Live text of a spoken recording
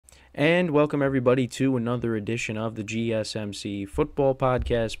And welcome everybody to another edition of the GSMC Football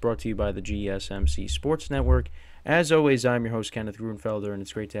Podcast brought to you by the GSMC Sports Network. As always, I'm your host, Kenneth, and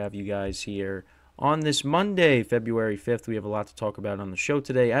it's great to have you guys here on this Monday, February 5th. We have a lot to talk about on the show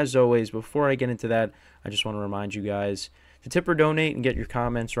today. As always, before I get into that, I just want to remind you guys to tip or donate and get your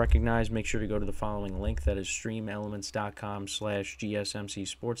comments recognized. Make sure to go to the following link, that is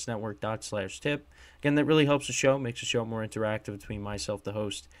streamelements.com/gsmcsportsnetwork./tip. Again, that really helps the show, makes the show more interactive between myself, the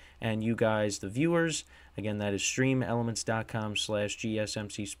host, and you guys, the viewers. Again, that is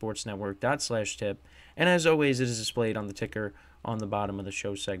streamelements.com/gsmcsportsnetwork./tip. And as always, it is displayed on the ticker on the bottom of the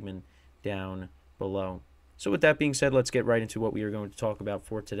show segment down below. So with that being said, let's get right into what we are going to talk about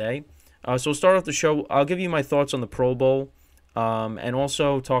for today. So we'll start off the show. I'll give you my thoughts on the Pro Bowl and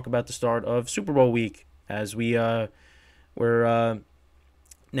also talk about the start of Super Bowl week as we're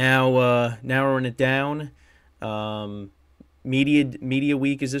now narrowing it down. Media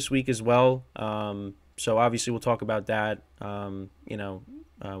week is this week as well. So obviously we'll talk about that,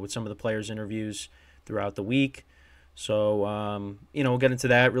 with some of the players' interviews throughout the week. So, we'll get into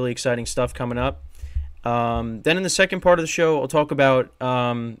that. Really exciting stuff coming up. Then in the second part of the show, I'll talk about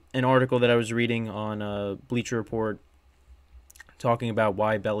an article that I was reading on Bleacher Report talking about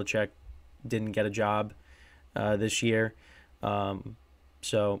why Belichick didn't get a job this year. Going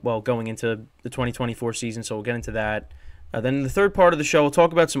into the 2024 season, so we'll get into that. Then in the third part of the show, we'll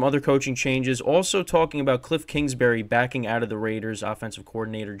talk about some other coaching changes, also talking about Cliff Kingsbury backing out of the Raiders' offensive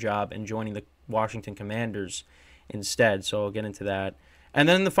coordinator job and joining the Washington Commanders instead, so I'll get into that. And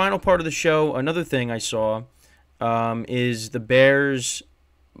then in the final part of the show, another thing I saw is the Bears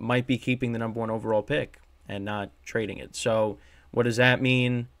might be keeping the number one overall pick and not trading it. So what does that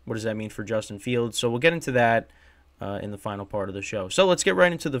mean? What does that mean for Justin Fields? So we'll get into that in the final part of the show. So let's get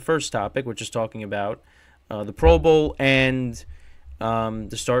right into the first topic, which is talking about the Pro Bowl and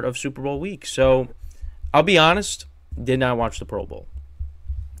the start of Super Bowl week. So I'll be honest, did not watch the Pro Bowl.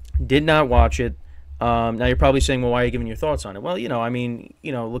 Did not watch it. Now you're probably saying, well, why are you giving your thoughts on it? Well,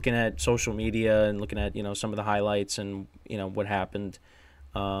 looking at social media and looking at, some of the highlights and, what happened.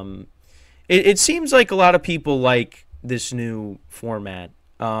 It seems like a lot of people like this new format.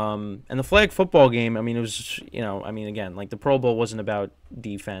 And the flag football game, it was, again, like the Pro Bowl wasn't about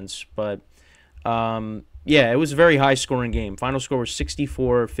defense, but it was a very high-scoring game. Final score was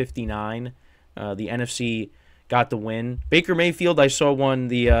 64-59. The NFC got the win. Baker Mayfield, I saw, won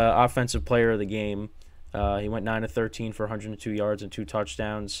the offensive player of the game. He went 9 of 13 for 102 yards and 2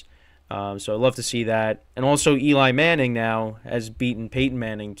 touchdowns. So I'd love to see that. And also Eli Manning now has beaten Peyton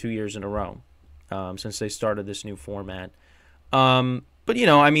Manning 2 years in a row since they started this new format. But,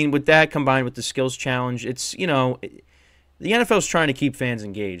 with that combined with the skills challenge, it's, the NFL's trying to keep fans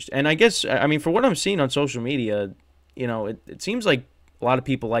engaged. And I guess, for what I'm seeing on social media, it seems like a lot of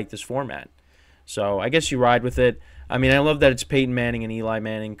people like this format. So I guess you ride with it. I love that it's Peyton Manning and Eli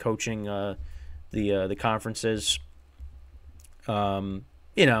Manning coaching the conferences. And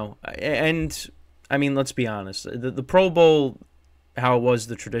let's be honest. The Pro Bowl, how it was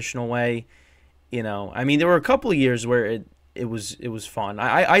the traditional way, there were a couple of years where it was fun.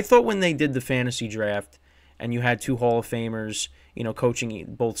 I thought when they did the fantasy draft and you had 2 Hall of Famers, coaching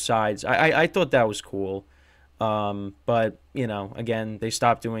both sides, I thought that was cool. But, again, they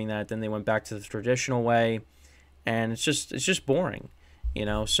stopped doing that. Then they went back to the traditional way, and it's just boring,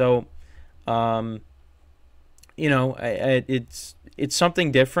 So, it's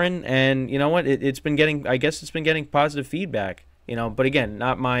something different, and you know what? It's been getting positive feedback, But again,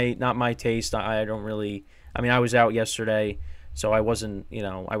 not my taste. I don't really. I was out yesterday, so I wasn't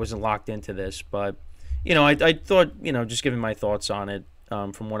locked into this, but I thought just giving my thoughts on it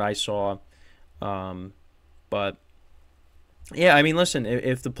from what I saw. But, yeah, listen,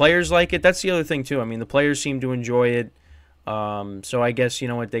 if the players like it, that's the other thing, too. The players seem to enjoy it. So I guess,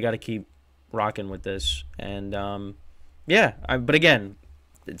 they got to keep rocking with this. And, but again,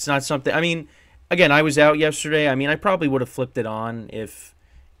 it's not something, again, I was out yesterday. I probably would have flipped it on if,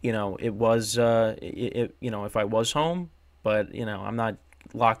 it was, if I was home. But, I'm not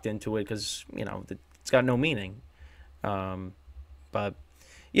locked into it because, it's got no meaning. But,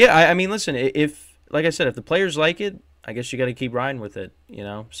 yeah, listen, like I said, if the players like it, I guess you got to keep riding with it,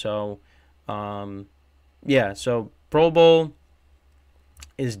 So, so Pro Bowl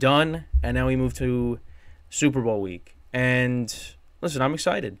is done, and now we move to Super Bowl week. And listen, I'm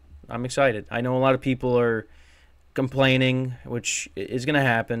excited. I know a lot of people are complaining, which is going to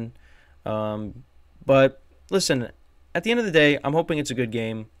happen. But listen, at the end of the day, I'm hoping it's a good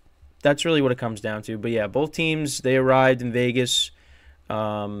game. That's really what it comes down to. But yeah, both teams, they arrived in Vegas.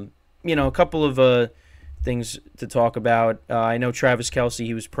 A couple of things to talk about. I know Travis Kelce,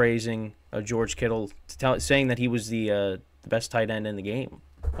 he was praising George Kittle, saying that he was the best tight end in the game,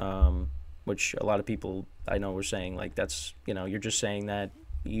 which a lot of people I know were saying, like, that's, you're just saying that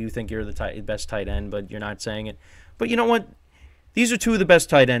you think you're the best tight end, but you're not saying it. But you know what? These are two of the best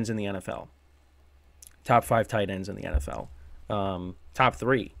tight ends in the NFL. Top 5 tight ends in the NFL. Top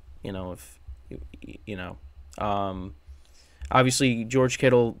 3, if obviously George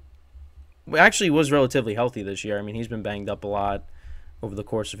Kittle actually was relatively healthy this year. I mean, he's been banged up a lot over the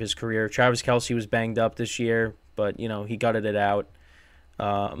course of his career. Travis Kelce was banged up this year, but he gutted it out.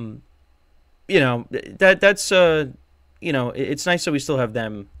 That's it's nice that we still have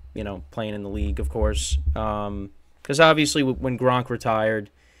them, playing in the league, of course. Because obviously when Gronk retired,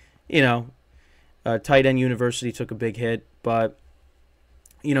 tight end university took a big hit, but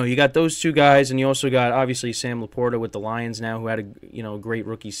you got those two guys, and you also got obviously Sam Laporta with the Lions now, who had a great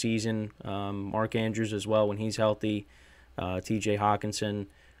rookie season. Mark Andrews as well when he's healthy. T.J. Hawkinson.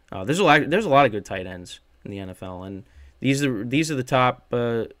 There's a lot of good tight ends in the NFL, and these are the top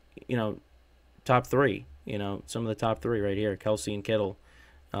top 3. Some of the top 3 right here, Kelce and Kittle.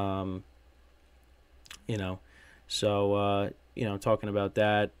 Talking about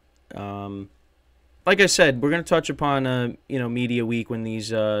that. Like I said, we're going to touch upon media week when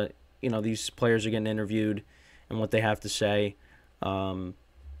these these players are getting interviewed and what they have to say.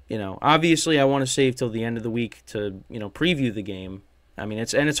 Obviously I want to save till the end of the week to preview the game. I mean,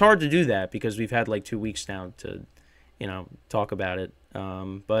 it's hard to do that because we've had like 2 weeks now to talk about it.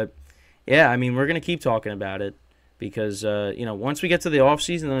 But yeah, I mean, we're going to keep talking about it because once we get to the off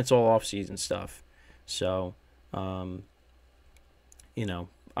season, then it's all off season stuff. So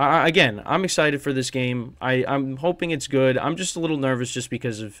again, I'm excited for this game. I'm hoping it's good. I'm just a little nervous just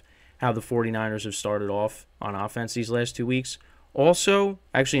because of how the 49ers have started off on offense these last 2 weeks. Also,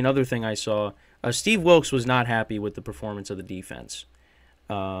 actually, another thing I saw, Steve Wilkes was not happy with the performance of the defense.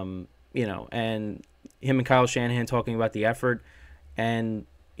 And him and Kyle Shanahan talking about the effort. And,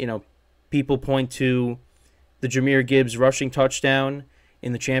 people point to the Jahmyr Gibbs rushing touchdown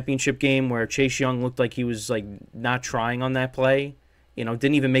in the championship game where Chase Young looked like he was, like, not trying on that play.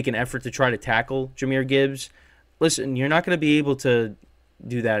 Didn't even make an effort to try to tackle Jahmyr Gibbs. Listen, you're not going to be able to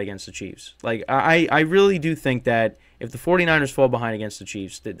do that against the Chiefs. Like, I really do think that if the 49ers fall behind against the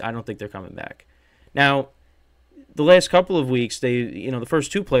Chiefs, I don't think they're coming back. Now, the last couple of weeks, the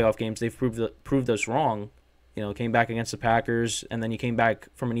first 2 playoff games, they've proved us wrong. Came back against the Packers, and then you came back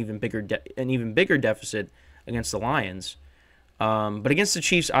from an even bigger deficit against the Lions. But against the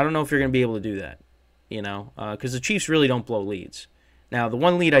Chiefs, I don't know if you're going to be able to do that. Because the Chiefs really don't blow leads. Now, the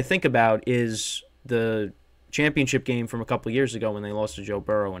one lead I think about is the championship game from a couple of years ago when they lost to Joe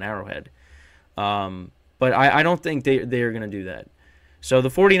Burrow in Arrowhead. But I don't think they are going to do that. So the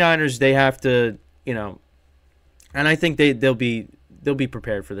 49ers, they have to, and I think they'll be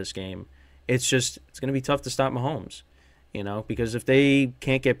prepared for this game. It's going to be tough to stop Mahomes, because if they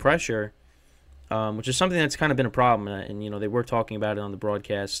can't get pressure, which is something that's kind of been a problem, and they were talking about it on the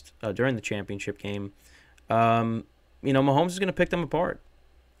broadcast during the championship game. Mahomes is going to pick them apart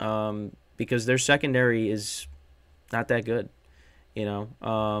because their secondary is not that good,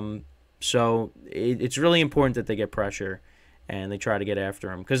 So it's really important that they get pressure and they try to get after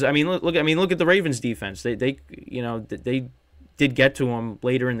him. Because look at the Ravens defense. They did get to him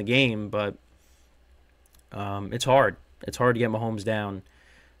later in the game, but it's hard. It's hard to get Mahomes down.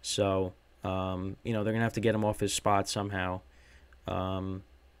 So they're gonna have to get him off his spot somehow. So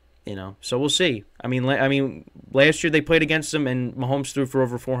we'll see. I mean, last year they played against him and Mahomes threw for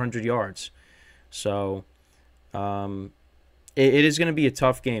over 400 yards. So it is going to be a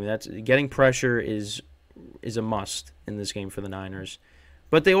tough game. That's getting pressure is a must in this game for the Niners.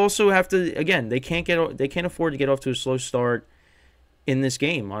 But they also have to, again, they can't afford to get off to a slow start in this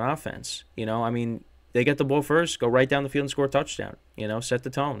game on offense. They get the ball first, go right down the field and score a touchdown. Set the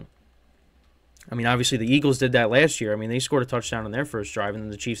tone. Obviously the Eagles did that last year. They scored a touchdown on their first drive, and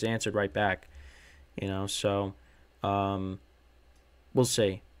then the Chiefs answered right back. So we'll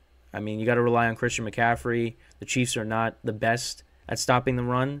see. You got to rely on Christian McCaffrey. The Chiefs are not the best at stopping the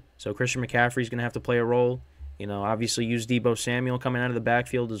run, so Christian McCaffrey's going to have to play a role. Obviously use Deebo Samuel coming out of the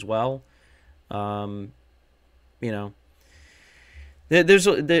backfield as well. There's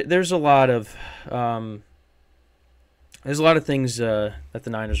a lot of things that the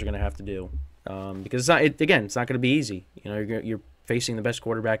Niners are going to have to do. Because it's not going to be easy. You're facing the best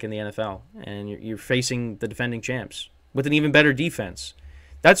quarterback in the NFL, and you're facing the defending champs with an even better defense.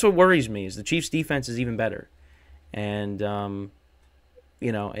 That's what worries me, is the Chiefs' defense is even better, and they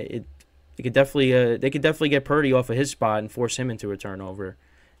could definitely get Purdy off of his spot and force him into a turnover,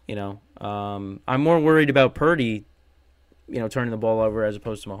 I'm more worried about Purdy, turning the ball over as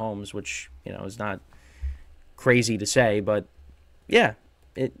opposed to Mahomes, which, is not crazy to say, but yeah,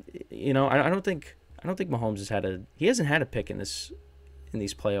 I don't think Mahomes he hasn't had a pick in these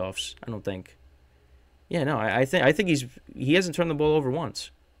playoffs. I don't think. Yeah, no, I think he hasn't turned the ball over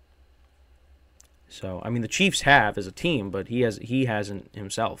once. So, I mean, the Chiefs have as a team, but he hasn't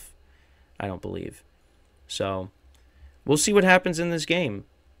himself, I don't believe. So, we'll see what happens in this game.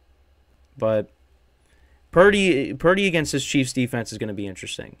 But Purdy against this Chiefs defense is going to be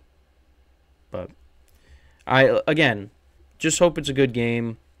interesting. But again, just hope it's a good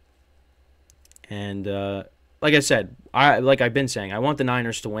game. And like I said, like I've been saying, I want the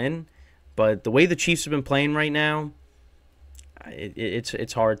Niners to win. But the way the Chiefs have been playing right now,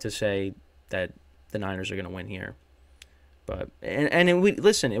 it's hard to say that the Niners are going to win here. But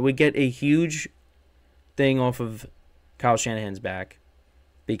it would get a huge thing off of Kyle Shanahan's back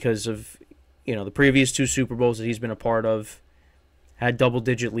because of the previous 2 Super Bowls that he's been a part of, had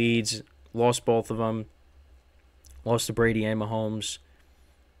double-digit leads, lost both of them, lost to Brady and Mahomes.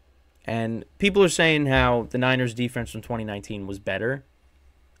 And people are saying how the Niners' defense from 2019 was better,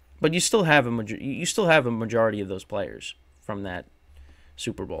 but you still have a majority of those players from that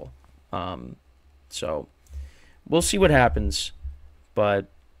Super Bowl. So we'll see what happens,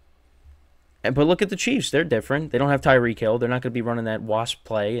 but look at the Chiefs. They're different. They don't have Tyreek Hill. They're not going to be running that wasp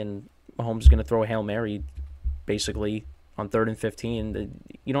play, and Mahomes is going to throw a Hail Mary basically on 3rd and 15.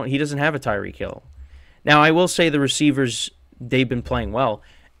 He doesn't have a Tyreek Hill. Now, I will say the receivers, they've been playing well.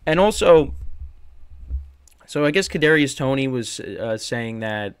 And also, so I guess Kadarius Toney was saying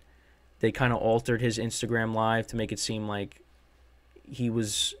that they kind of altered his Instagram Live to make it seem like he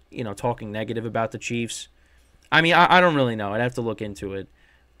was, talking negative about the Chiefs. I mean, I don't really know. I'd have to look into it.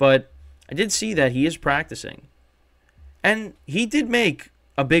 But I did see that he is practicing. And he did make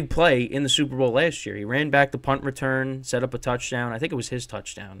a big play in the Super Bowl last year. He ran back the punt return, set up a touchdown. I think it was his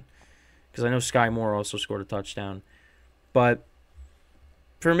touchdown, because I know Sky Moore also scored a touchdown. But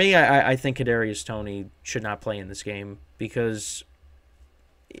for me, I think Kadarius Toney should not play in this game because,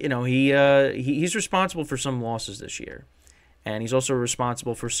 he's responsible for some losses this year. And he's also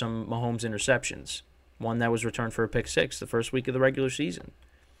responsible for some Mahomes interceptions. One that was returned for a pick 6 the first week of the regular season.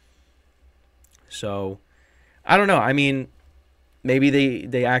 So, I don't know. I mean, maybe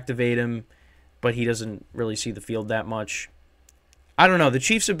they activate him, but he doesn't really see the field that much. I don't know. The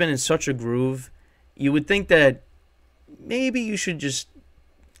Chiefs have been in such a groove. You would think that maybe you should just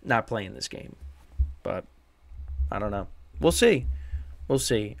not play in this game. But I don't know. We'll see. We'll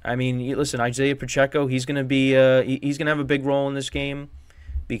see. I mean, listen, Isaiah Pacheco, he's going to have a big role in this game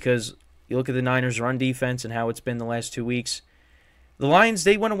because you look at the Niners' run defense and how it's been the last 2 weeks. The Lions,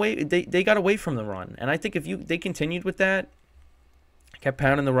 they went away. They got away from the run, and I think if they continued with that, kept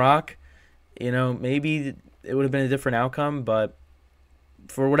pounding the rock, maybe it would have been a different outcome. But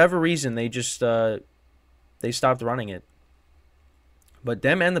for whatever reason, they just they stopped running it. But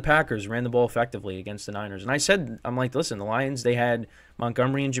them and the Packers ran the ball effectively against the Niners. And I'm like, listen, the Lions, they had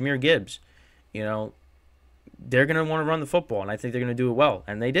Montgomery and Jahmyr Gibbs. They're going to want to run the football, and I think they're going to do it well.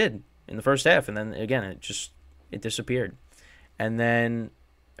 And they did in the first half. And then, again, it disappeared. And then,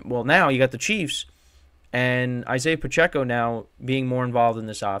 well, now you got the Chiefs and Isaiah Pacheco now being more involved in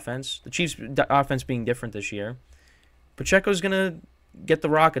this offense. The Chiefs' offense being different this year. Pacheco's going to get the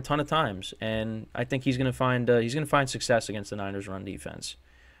rock a ton of times, and I think he's going to find success against the Niners' run defense.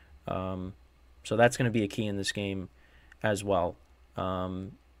 So that's going to be a key in this game as well.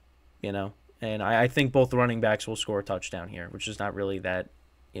 And I think both the running backs will score a touchdown here, which is not really that,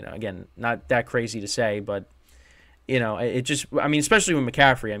 again, not that crazy to say, but it just, I mean, especially with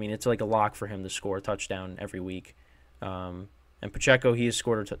McCaffrey, I mean, it's like a lock for him to score a touchdown every week. And Pacheco, he has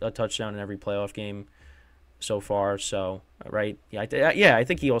scored a touchdown in every playoff game so far. So, right. Yeah, I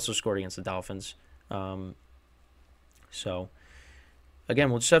think he also scored against the Dolphins. So, again,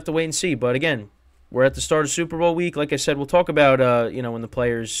 we'll just have to wait and see. But, again, we're at the start of Super Bowl week. Like I said, we'll talk about, when the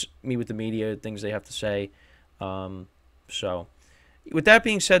players meet with the media, things they have to say. So, with that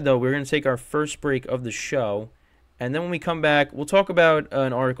being said, though, we're going to take our first break of the show. And then when we come back, we'll talk about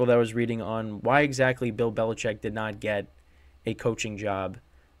an article that I was reading on why exactly Bill Belichick did not get a coaching job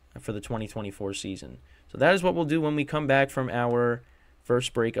for the 2024 season. So that is what we'll do when we come back from our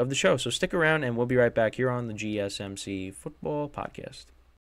first break of the show. So stick around, and we'll be right back here on the GSMC Football Podcast.